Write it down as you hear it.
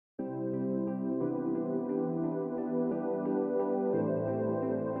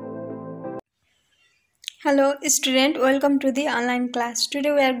Hello student, welcome to the online class.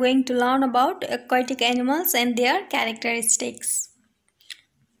 Today we are going to learn about aquatic animals and their characteristics.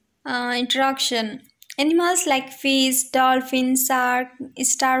 Introduction. Animals like fish, dolphin, shark,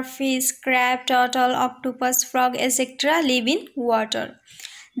 starfish, crab, turtle, octopus, frog, etc. live in water.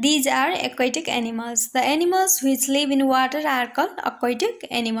 These are aquatic animals. The animals which live in water are called aquatic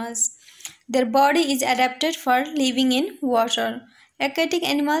animals. Their body is adapted for living in water. Aquatic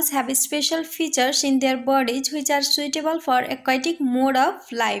animals have special features in their bodies which are suitable for aquatic mode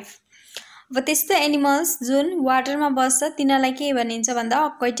of life. अब त्यस्तो animals जुन वाटरमा बस्छ तिनीलाई के भनिन्छ भन्दा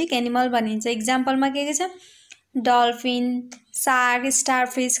aquatic animal भनिन्छ. एक्जाम्पलमा के छ dolphin, shark,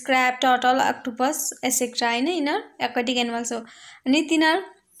 starfish, crab, turtle, octopus etcetera हैन यिनीहरु aquatic animals हो. अनि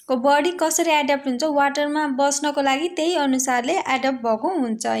तिनीहरुको बडी कसरी एडप्ट हुन्छ वाटरमा बस्नको लागि त्यही अनुसारले एडप्ट भएको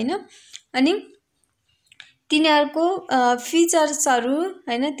हुन्छ हैन. अनि तिनीहरुको फिचर्सहरु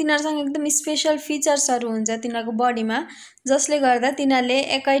हैन तिनीहरुसँग एकदम स्पेशल फिचर्सहरु हुन्छ तिनीहरुको बडीमा जसले गर्दा तिनीहरुले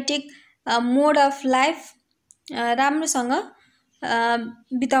एक्वाटिक मोड अफ लाइफ राम्रोसँग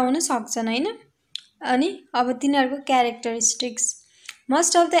बिताउन सक्छन् हैन. अनि अब तिनीहरुको characteristics.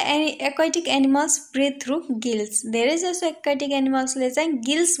 Most of the aquatic animals breathe through gills. धेरै जसो एक्वाटिक एनिमल्सले चाहिँ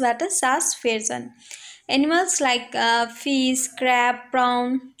गिल्सबाट सास फेर्छन्. Animals like fish, crab,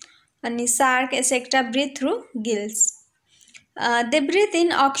 brown and shark etc. breathe through gills. They breathe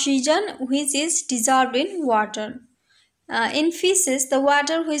in oxygen which is dissolved in water. In fishes, the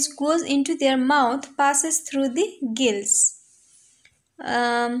water which goes into their mouth passes through the gills.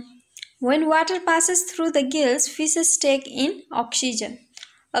 When water passes through the gills, fishes take in oxygen.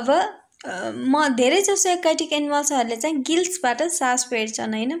 अब धेरै जसो aquatic एनिमल्सहरुले चाहिँ गिल्सबाट सास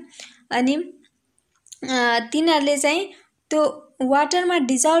फेर्छन् हैन. अनि तिनीहरुले चाहिँ त्यो वाटरमा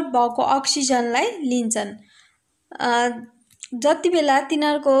dissolve भएको अक्सिजनलाई लिन्छन्. जति बेला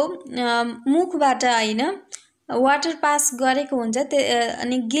तिनीहरुको मुखबाट हैन वाटर पास गरेको हुन्छ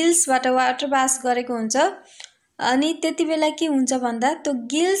अनि गिल्सबाट वाटर पास गरेको हुन्छ अनि त्यति बेला के हुन्छ भन्दा त्यो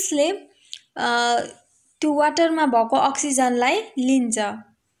गिल्सले त्यो वाटरमा भएको अक्सिजनलाई लिन्छ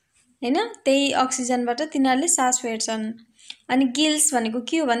हैन. त्यही अक्सिजनबाट तिनीहरुले सास फेर्छन्. अनि गिल्स भनेको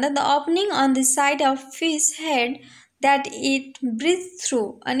के हो भन्दा the opening on the side of fish head that it breathe through.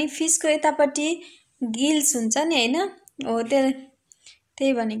 अनि फिश को यतापट्टि गिल्स हुन्छ नि हैन हो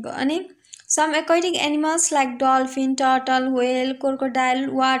त्यही भनेको. अनि some aquatic animals like dolphin, turtle, whale, crocodile,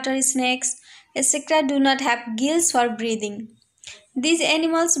 water snakes etc. do not have gills for breathing. These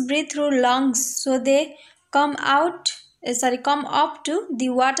animals breathe through lungs, so they come up to the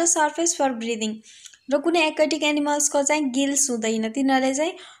water surface for breathing. र कुनै aquatic animals को चाहिँ gills हुँदैन. तिनीहरुले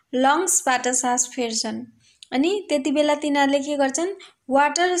चाहिँ lungs बाट सास फेर्छन्. अनि त्यति बेला तिनीहरुले के गर्छन्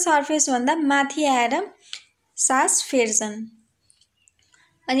वाटर सर्फेस भन्दा माथि आएर सास फेर्छन्.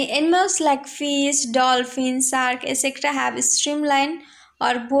 अनि animals like fish, dolphin, shark etcetera have streamline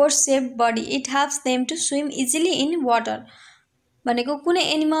or boat shaped body. It helps them to swim easily in water. भनेको कुनै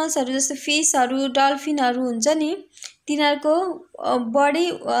एनिमल्सहरु जस्तो फिशहरु, डल्फिनहरु हुन्छ नि तिनीहरुको बडी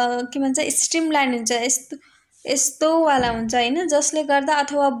के भन्छ स्ट्रीमलाइन हुन्छ यस्तो वाला हुन्छ हैन जसले गर्दा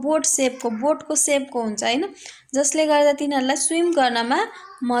अथवा बोटको शेपको हुन्छ हैन जसले गर्दा तिनीहरुलाई स्विम गर्नमा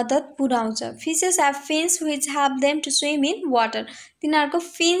मद्दत पुर्याउँछ. Fishes have fins which help them to swim in water. तिनीहरुको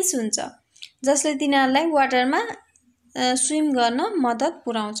fins हुन्छ जसले तिनीहरुलाई वाटरमा स्विम गर्न मद्दत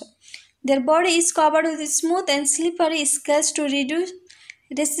पुर्याउँछ. Their body is covered with smooth and slippery scales to reduce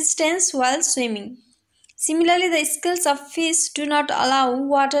resistance while swimming. Similarly, the scales of fish do not allow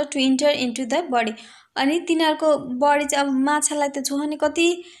water to enter into the body. अनि तिनीहरुको body चाहिँ अब माछालाई त छुने कति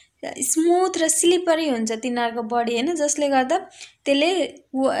स्मूथ र स्लिपरी हुन्छ तिनीहरुको body हैन जसले गर्दा त्यसले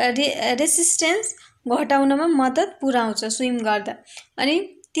रेसिस्टेन्स घटाउनमा मद्दत पुर्याउँछ स्विम गर्दा. अनि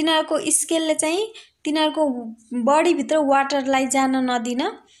तिनीहरुको स्केलले चाहिँ तिनीहरुको बडी भित्र वाटरलाई जान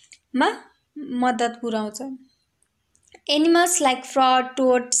नदिनमा मद्दत पुर्याउँछ. एनिमल्स लाइक फ्रग,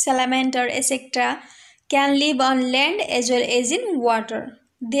 टोड, salamander etc. can live on land as well as in water.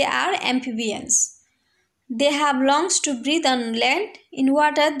 They are amphibians. They have lungs to breathe on land. In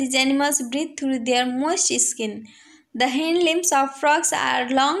water, these animals breathe through their moist skin. The hind limbs of frogs are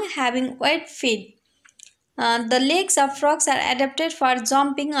long, having wet feet. The legs of frogs are adapted for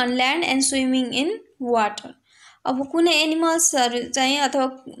jumping on land and swimming in water. अब कुनै एनिमल्सहरु चाहिँ अथवा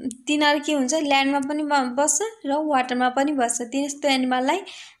तिनीहरु के हुन्छ ल्यान्डमा पनि बस्छ र वाटरमा पनि बस्छ. त्यस्तो एनिमललाई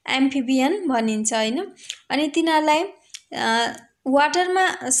एम्फिबियन भनिन्छ हैन. अनि तिनीहरुलाई वाटरमा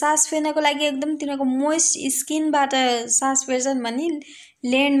सास फेर्नको लागि एकदम तिनीहरुको मोइस्ट स्किनबाट सास फेर्छन् भने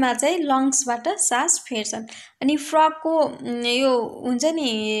ल्यान्डमा चाहिँ लंग्सबाट सास फेर्छन्. अनि फ्रगको यो हुन्छ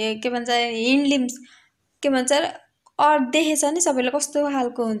नि के भन्छ हिन्ड लिम्स के भन्छ देखेछ नि सबैले कस्तो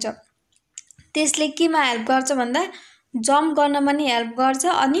खालको हुन्छ त्यसले केमा हेल्प गर्छ भन्दा जम्प गर्नमा नि हेल्प गर्छ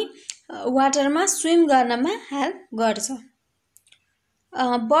अनि वाटरमा स्विम गर्नमा हेल्प गर्छ।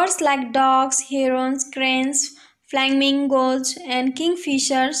 Birds like dogs, herons, cranes, flamingos, and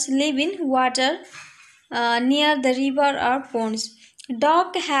kingfishers live in water near the river or ponds.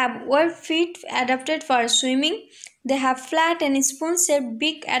 Dogs have webbed feet adapted for swimming. They have flat and spoon-shaped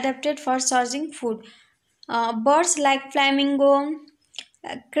beak adapted for searching food. Birds like flamingo,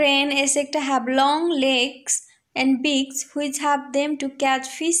 crane, etc. have long legs and beaks which help them to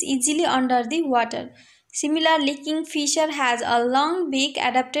catch fish easily under the water. Similarly, kingfisher has a long beak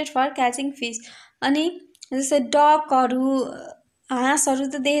adapted for catching fish. अनि जस्तै डकहरू हाँसहरू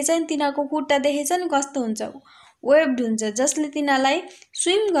त देखेछ नि, तिनीहरूको खुट्टा देखेछ नि कस्तो हुन्छ, webbed हुन्छ, जसले तिनीहरूलाई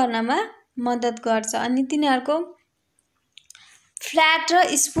स्विम गर्नमा मद्दत गर्छ। अनि तिनीहरूको फ्ल्याट र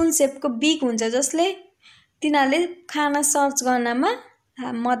स्पुन सेपको बिक हुन्छ जसले तिनीहरूले खाना सर्च गर्नमा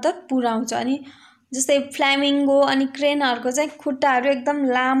मद्दत पुर्याउँछ। अनि जस्तै फ्ल्यामिङ्गो अनि क्रेनहरूको चाहिँ खुट्टाहरू एकदम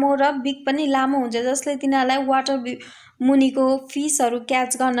लामो र बिक पनि लामो हुन्छ जसले तिनीहरूलाई वाटर मुनिको फिसहरू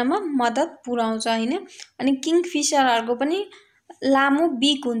क्याच गर्नमा मद्दत पुर्याउँछ हैन। अनि किङफिसरहरूको पनि लामो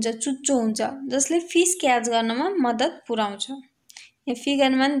बिक हुन्छ, चुच्चो हुन्छ जसले फिस क्याच गर्नमा मद्दत पुर्याउँछ। यहाँ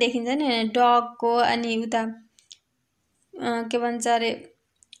फिगरमा पनि देखिन्छ नि डगको अनि उता के भन्छ अरे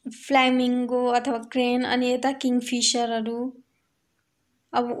फ्ल्यामिङ्गो अथवा क्रेन अनि यता किङफिसरहरू।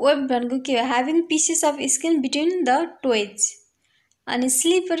 अब वेब भनेको के हो, having pieces of skin between the toys. अनि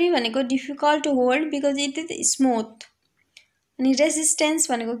स्लिपरी भनेको difficult to hold because it is smooth. अनि रेसिस्टेन्स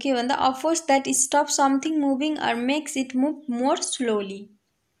भनेको के हो भन्दा a force that stop something moving or makes it move more slowly.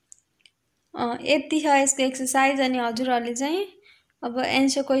 यति छ यसको एक्सर्साइज। अनि हजुरहरूले चाहिँ अब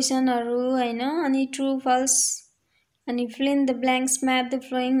एन्सर क्वेसनहरू हैन अनि ट्रु फल्स अनि fill in the blanks map the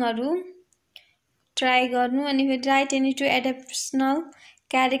फ्लोइङहरू try गर्नु। अनि फेरि right any two एडेप्सनल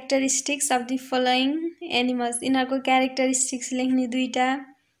characteristics of the following animals. यिनीहरूको क्यारेक्टरिस्टिक्स लेख्ने दुईटा।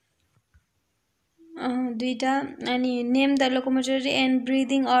 अनि name the locomotory and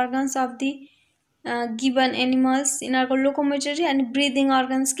breathing organs of the given animals. यिनीहरूको लोकोमोटरी अनि ब्रिदिङ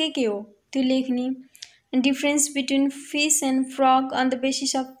अर्गन्स के हो त्यो लेख्ने। Difference between fees and frog on the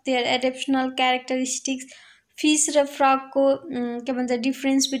basis of there एडेप्सनल characteristics. Fees र फ्रगको के भन्छ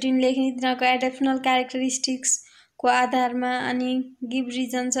डिफरेन्स बिट्विन लेख्ने तिनीहरूको एडेप्सनल क्यारेक्टरिस्टिक्सको आधारमा। अनि गिभ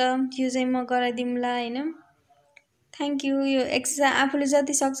रिजन छ, यो चाहिँ म गराइदिउँला हैन। Thank you. यो एक्सर्साइज आफूले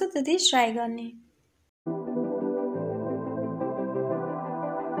जति सक्छ त्यति ट्राई गर्ने।